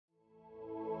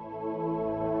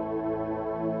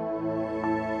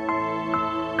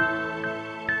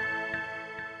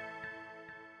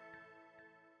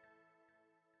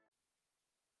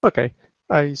Okay,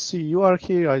 I see you are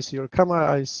here. I see your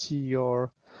camera. I see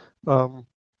your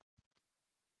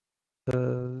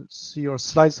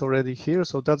slides already here,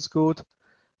 so that's good.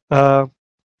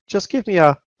 Just give me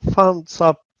a thumbs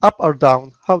up or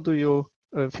down. How do you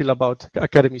feel about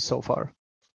Academy so far?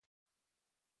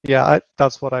 Yeah,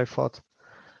 that's what I thought.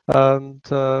 And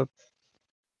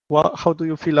how do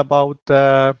you feel about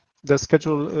the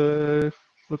schedule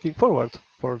looking forward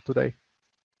for today?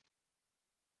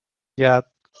 Yeah,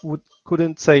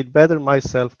 couldn't say it better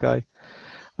myself, Guy.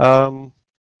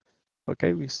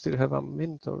 Okay, we still have a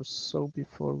minute or so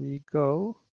before we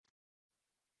go.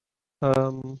 I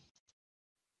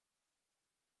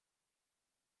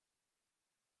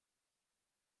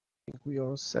think we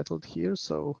are settled here,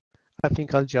 so I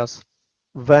think I'll just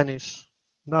vanish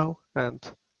now and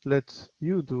let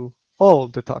you do all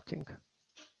the talking.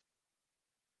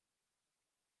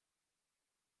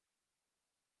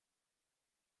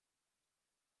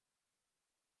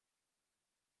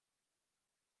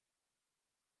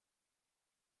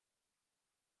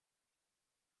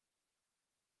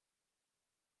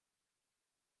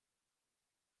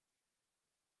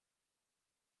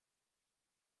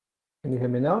 Can you hear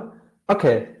me now?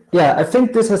 Okay. Yeah, I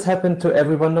think this has happened to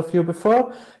every one of you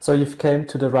before. So you've came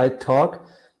to the right talk.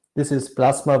 This is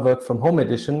Plasma Work from Home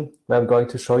Edition, where I'm going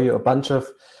to show you a bunch of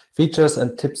features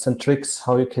and tips and tricks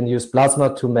how you can use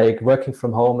Plasma to make working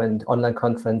from home and online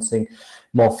conferencing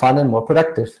more fun and more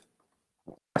productive.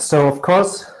 So of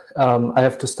course, I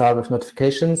have to start with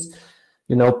notifications.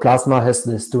 You know, Plasma has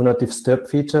this do not disturb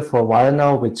feature for a while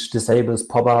now, which disables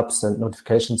pop-ups and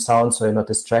notification sounds so you're not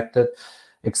distracted,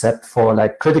 except for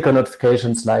like critical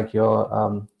notifications like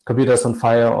your computer's on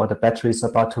fire or the battery is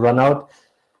about to run out.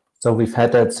 So we've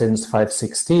had that since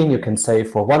 5.16. You can say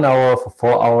for 1 hour, for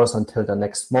 4 hours until the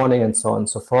next morning and so on and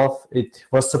so forth. It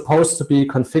was supposed to be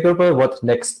configurable what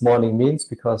next morning means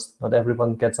because not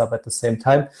everyone gets up at the same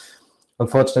time.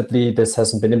 Unfortunately, this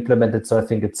hasn't been implemented, so I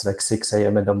think it's like 6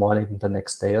 a.m. in the morning the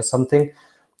next day or something.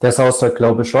 There's also a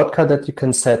global shortcut that you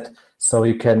can set. So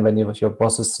you can, when your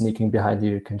boss is sneaking behind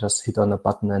you, you can just hit on a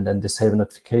button and then disable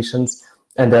notifications.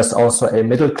 And there's also a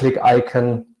middle click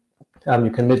icon.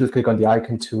 You can middle click on the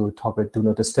icon to toggle do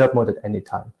not disturb mode at any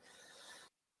time.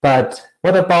 But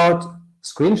what about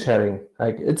screen sharing?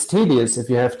 Like, it's tedious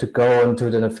if you have to go onto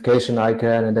the notification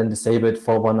icon and then disable it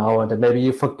for 1 hour, and then maybe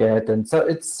you forget. And so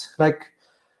it's like,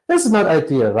 this is not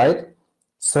ideal, right?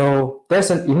 So there's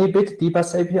an inhibit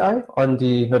dbus API on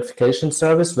the notification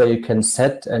service where you can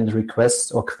set and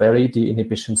request or query the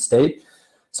inhibition state.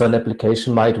 So an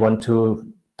application might want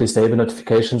to disable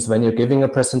notifications when you're giving a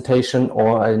presentation,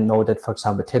 or I know that, for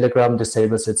example, Telegram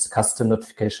disables its custom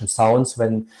notification sounds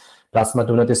when Plasma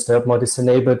Do Not Disturb mode is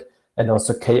enabled, and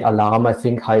also K-Alarm, I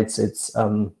think, hides its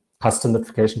custom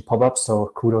notification pop-ups,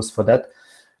 so kudos for that.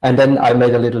 And then I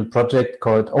made a little project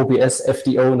called OBS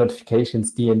FDO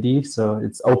Notifications DND, so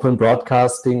it's Open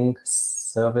Broadcasting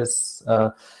Service,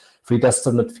 Free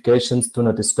Desktop Notifications Do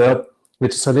Not Disturb,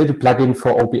 which is a little plugin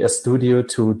for OBS Studio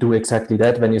to do exactly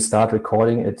that. When you start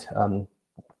recording, it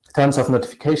turns off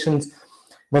notifications. It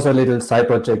was a little side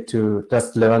project to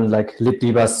just learn like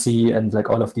libdbus and like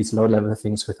all of these low-level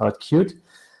things without Qt.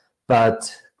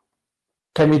 But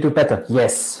can we do better?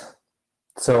 Yes.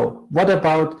 So what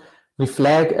about we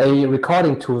flag a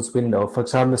recording tools window? For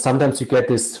example, sometimes you get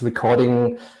this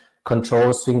recording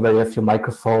controls thing where you have your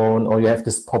microphone or you have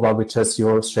this pop-up which says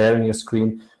you're sharing your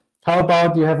screen. How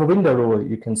about you have a window rule?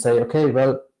 You can say, okay,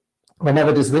 well,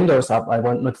 whenever this window is up, I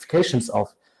want notifications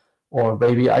off. Or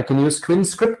maybe I can use screen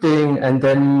scripting and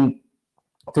then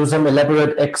do some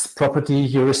elaborate X property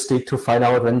heuristic to find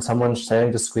out when someone's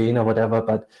sharing the screen or whatever.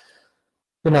 But,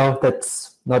 you know,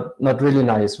 that's not really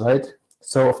nice, right?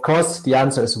 So, of course, the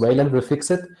answer is Wayland will fix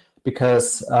it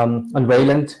because on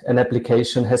Wayland, an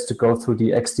application has to go through the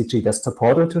XDG desktop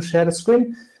portal to share the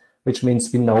screen, which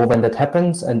means we know when that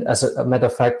happens. And as a matter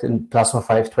of fact, in Plasma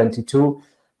 5.22,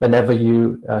 whenever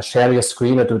you share your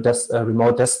screen or do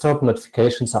remote desktop,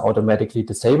 notifications are automatically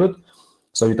disabled.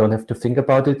 So you don't have to think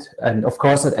about it. And of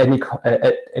course, at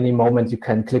any moment, you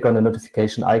can click on the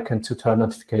notification icon to turn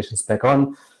notifications back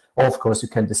on. Or of course, you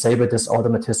can disable this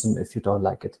automatism if you don't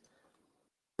like it.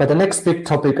 But the next big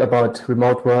topic about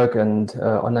remote work and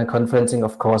online conferencing,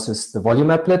 of course, is the volume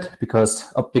applet,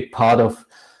 because a big part of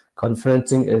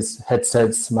conferencing is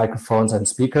headsets, microphones, and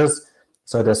speakers.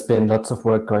 So there's been lots of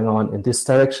work going on in this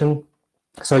direction.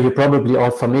 So you're probably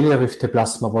all familiar with the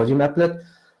Plasma volume applet.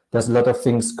 There's a lot of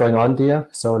things going on there.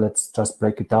 So let's just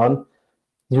break it down.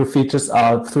 New features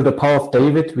are, through the power of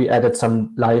David, we added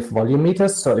some live volume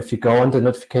meters. So if you go on the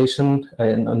notification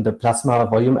and on the Plasma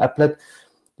volume applet,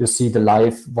 you see the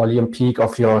live volume peak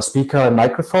of your speaker and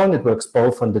microphone. It works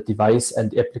both on the device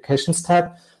and the applications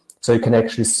tab. So you can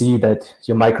actually see that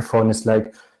your microphone is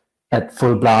like at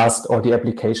full blast, or the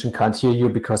application can't hear you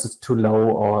because it's too low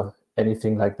or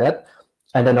anything like that.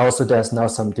 And then also there's now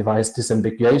some device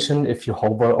disambiguation if you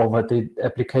hover over the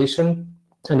application.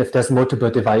 And if there's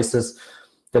multiple devices,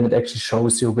 then it actually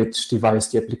shows you which device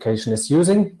the application is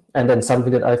using. And then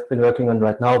something that I've been working on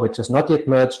right now, which is not yet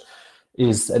merged,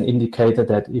 is an indicator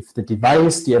that if the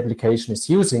device the application is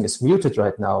using is muted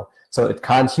right now, so it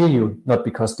can't hear you, not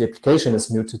because the application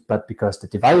is muted, but because the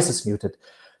device is muted,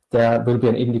 there will be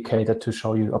an indicator to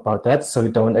show you about that. So you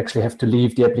don't actually have to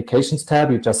leave the applications tab.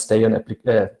 You just stay on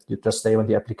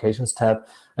the applications tab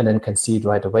and then can see it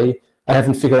right away. I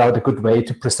haven't figured out a good way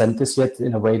to present this yet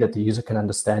in a way that the user can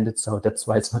understand it. So that's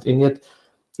why it's not in yet.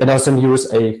 And also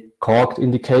use a corked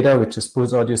indicator, which is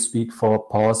pulse audio speak for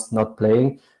paused, not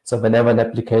playing. So whenever an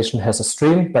application has a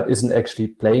stream but isn't actually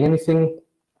playing anything,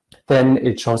 then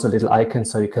it shows a little icon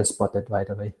so you can spot it right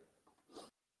away.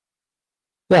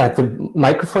 Yeah, the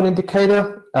microphone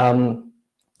indicator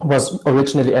was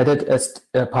originally added as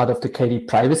a part of the KDE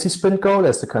privacy sprint goal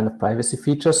as a kind of privacy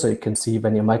feature, so you can see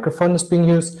when your microphone is being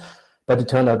used. But it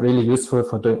turned out really useful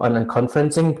for doing online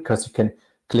conferencing because you can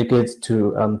click it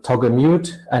to toggle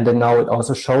mute, and then now it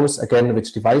also shows again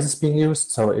which device is being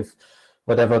used. So if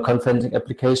whatever conferencing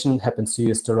application happens to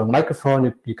use the wrong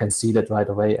microphone, you can see that right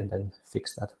away and then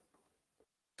fix that.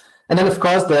 And then, of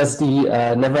course, there's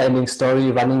the never-ending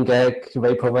story, running gag,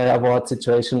 Vaporware Award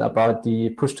situation about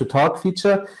the push-to-talk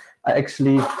feature. I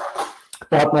actually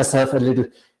bought myself a little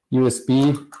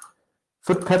USB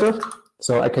foot pedal,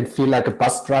 so I can feel like a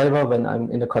bus driver when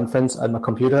I'm in a conference on my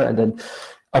computer and then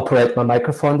operate my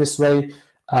microphone this way.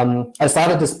 I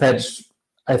started this patch,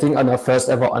 I think, on our first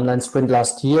ever online sprint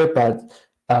last year, but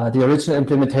the original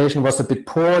implementation was a bit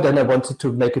poor. Then I wanted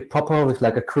to make it proper with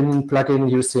like a Quinn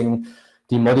plugin using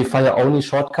the modifier only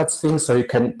shortcuts thing, so you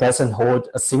can press and hold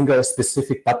a single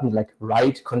specific button like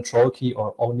right control key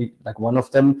or only like one of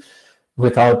them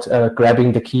without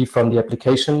grabbing the key from the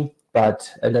application.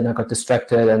 And then I got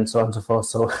distracted and so on and so forth.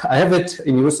 So I have it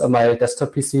in use on my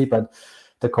desktop PC, but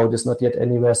the code is not yet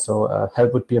anywhere, so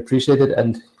help would be appreciated.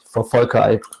 And for Volker,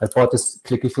 I bought this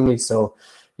clicky thingy, so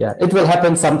yeah, it will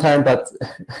happen sometime, but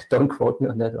don't quote me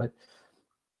on that, right?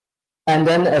 And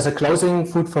then as a closing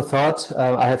food for thought,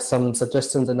 I have some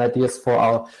suggestions and ideas for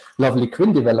our lovely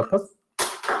Quinn developers.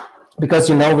 Because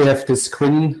we have this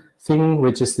Quinn thing,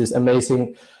 which is this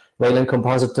amazing Wayland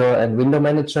compositor and window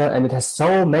manager, and it has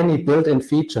so many built-in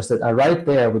features that are right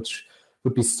there, which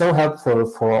would be so helpful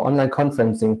for online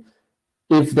conferencing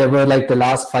if there were like the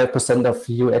last 5% of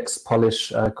UX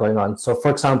polish going on. So for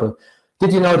example,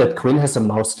 did you know that Quinn has a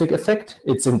mouse click effect?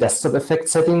 It's in desktop effect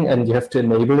setting, and you have to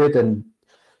enable it and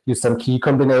use some key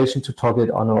combination to toggle it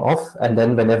on or off. And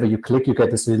then whenever you click, you get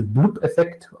this little bloop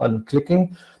effect on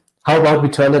clicking. How about we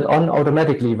turn it on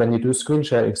automatically when you do screen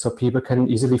sharing so people can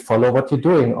easily follow what you're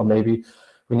doing? Or maybe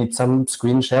we need some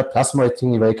screen share plasma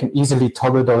thingy where you can easily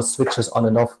toggle those switches on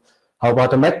and off. How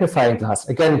about a magnifying glass?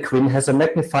 Again, Quinn has a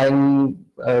magnifying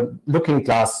looking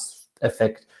glass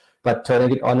effect, but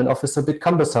turning it on and off is a bit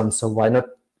cumbersome. So why not,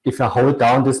 if I hold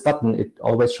down this button, it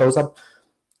always shows up.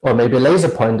 Or maybe a laser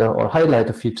pointer or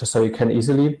highlighter feature so you can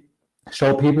easily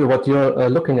show people what you're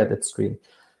looking at that screen.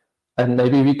 And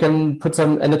maybe we can put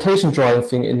some annotation drawing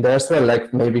thing in there as well,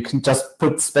 like maybe we can just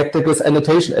put Spectacle's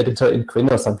annotation editor in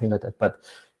Quinn or something like that. But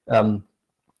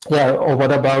yeah, or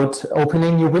what about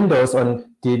opening new windows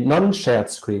on the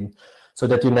non-shared screen so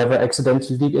that you never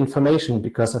accidentally leak information?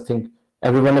 Because I think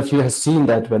every one of you has seen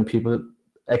that when people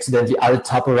accidentally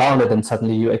alt-tab around it and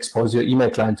suddenly you expose your email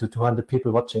client to 200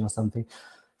 people watching or something.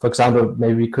 For example,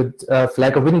 maybe we could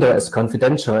flag a window as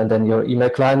confidential, and then your email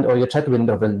client or your chat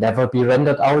window will never be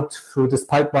rendered out through this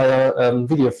pipewire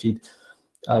video feed,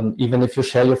 even if you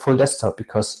share your full desktop.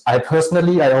 Because I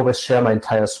always share my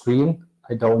entire screen.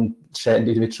 I don't share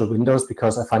individual windows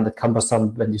because I find it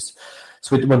cumbersome when you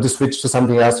want to switch to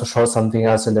something else or show something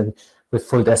else, and then with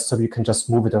full desktop, you can just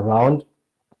move it around.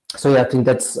 So yeah, I think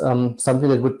that's something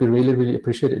that would be really, really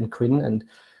appreciated in Quinn. And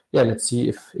yeah, let's see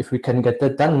if we can get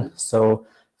that done. So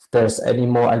there's any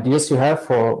more ideas you have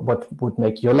for what would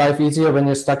make your life easier when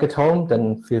you're stuck at home,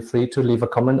 then feel free to leave a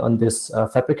comment on this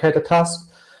Fabricator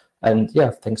task. And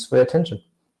yeah, thanks for your attention.